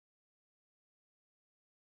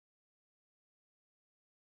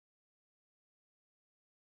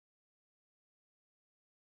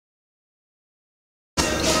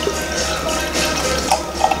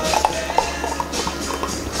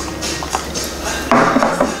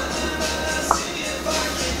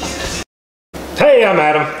I'm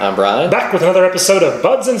Adam. I'm Bryan. Back with another episode of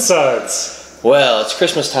Buds and Suds. Well, it's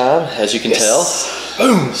Christmas time, as you can tell.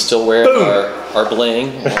 Boom. Still wearing our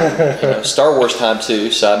bling. Star Wars time too,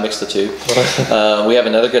 so I mixed the two. We have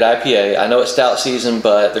another good IPA. I know it's stout season,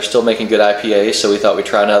 but they're still making good IPAs, so we thought we'd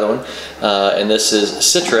try another one. And this is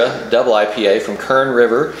Citra double IPA from Kern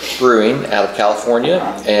River Brewing out of California,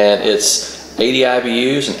 and it's 80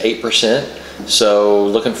 IBUs and 8%. So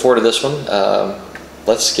looking forward to this one.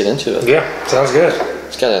 Let's get into it. Yeah, sounds good.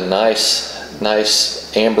 It's got a nice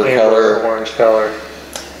amber color, orange color.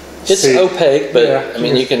 It's opaque, but yeah, I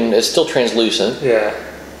mean, it's still translucent. Yeah.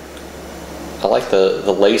 I like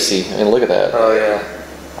the lacy. I mean, look at that. Oh yeah.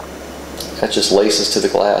 That just laces to the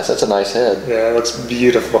glass. That's a nice head. Yeah, it looks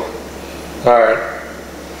beautiful. All right.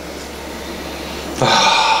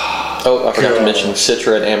 Oh, I forgot to mention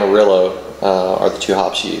Citra and Amarillo are the two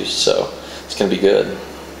hops used, so it's going to be good.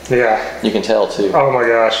 Yeah. You can tell too. Oh my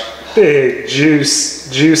gosh. Big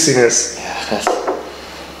juiciness. Yeah.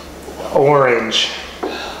 Orange.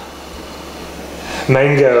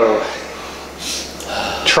 Mango.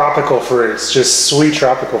 Tropical fruits. Just sweet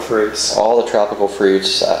tropical fruits. All the tropical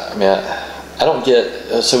fruits. I mean, I don't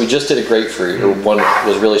get. So we just did a grapefruit, or one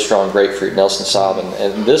was really strong grapefruit, Nelson Sauvin,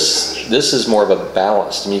 and this is more of a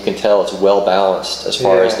balanced. I mean, you can tell it's well balanced as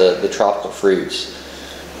far as the tropical fruits.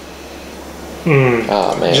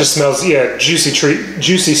 Oh man! It just smells,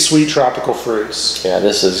 juicy, sweet tropical fruits. Yeah,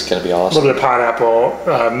 this is gonna be awesome. A little bit of pineapple,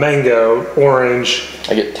 mango, orange.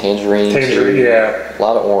 I get tangerine. Yeah. A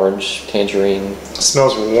lot of orange, tangerine. It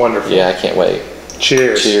smells wonderful. Yeah, I can't wait.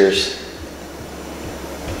 Cheers. Cheers.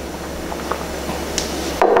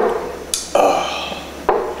 Oh.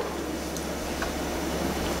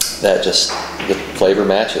 That just, the flavor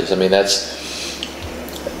matches. I mean,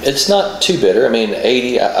 it's not too bitter. I mean,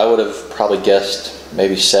 80, I would have probably guessed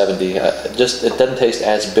maybe 70. It doesn't taste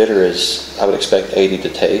as bitter as I would expect 80 to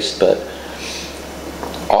taste, but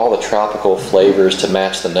all the tropical flavors to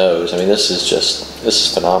match the nose. I mean, this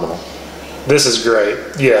is phenomenal. This is great.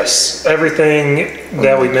 Yes. Everything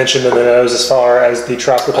that we mentioned in the nose as far as the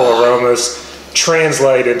tropical aromas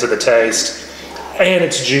translate into the taste. And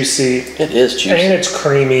it's juicy. It is juicy. And it's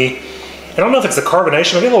creamy. I don't know if it's the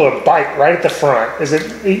carbonation. I get a little bite right at the front. Is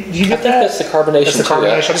it? Do you get that? That's the carbonation. That's the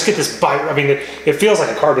carbonation. I just get this bite. I mean, it feels like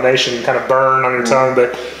a carbonation kind of burn on your tongue,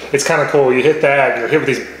 but it's kind of cool. You hit that, and you're hit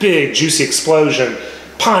with this big, juicy explosion.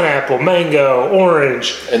 Pineapple, mango,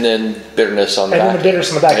 orange. And then bitterness on the back. And then the bitterness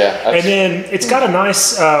on the back. Yeah, and then it's got a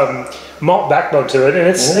nice malt backbone to it, and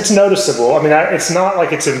it's noticeable. I mean, it's not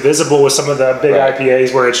like it's invisible with some of the big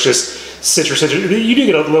IPAs where it's just citrus. You do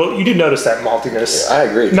get a little. You do notice that maltiness. Yeah, I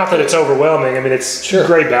agree. Not that it's overwhelming. I mean, it's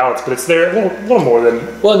great balance, but it's there a little more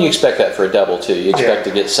than. Well, and you expect that for a double too. You expect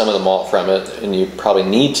to get some of the malt from it, and you probably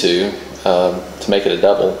need to make it a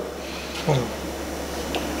double.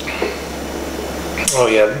 Oh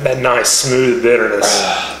yeah, that nice smooth bitterness.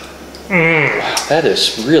 That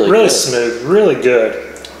is really good. Smooth, really good.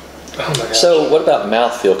 Oh my gosh. So what about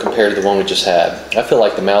mouthfeel compared to the one we just had? I feel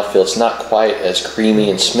like the mouthfeel, it's not quite as creamy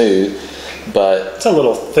and smooth, but it's a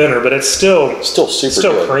little thinner, but it's still super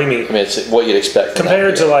good. Creamy. I mean, it's what you'd expect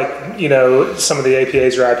compared to some of the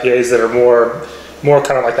APAs or IPAs that are more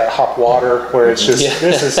kind of like that hop water, where it's just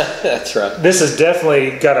this is that's right. This has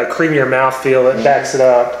definitely got a creamier mouthfeel that backs it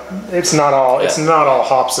up. It's not all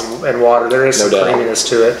hops and water. There is some creaminess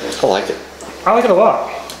to it. I like it. I like it a lot.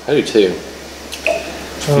 I do too.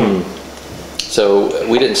 So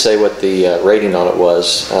we didn't say what the rating on it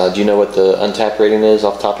was. Do you know what the Untapped rating is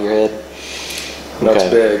off the top of your head? That's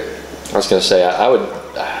big. I was going to say I would.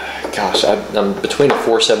 Gosh, I'm between a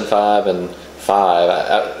 4.75 and 5.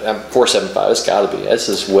 I'm 4.75. It's got to be. This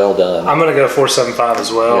is well done. I'm going to go 4.75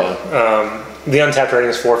 as well. Yeah. The Untapped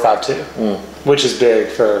rating is 4.52, which is big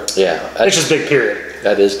for. Yeah. It's just big. Period.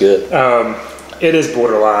 That is good. It is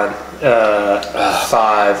borderline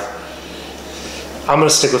 5. I'm going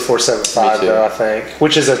to stick with 4.75 though, I think,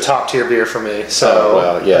 which is a top tier beer for me.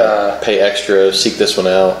 So, pay extra, seek this one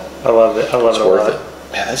out. I love it. I love it a lot. It.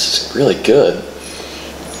 Man, this is really good.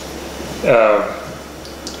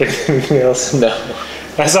 Anything else? No.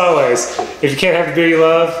 As always, if you can't have the beer you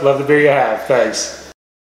love the beer you have. Thanks.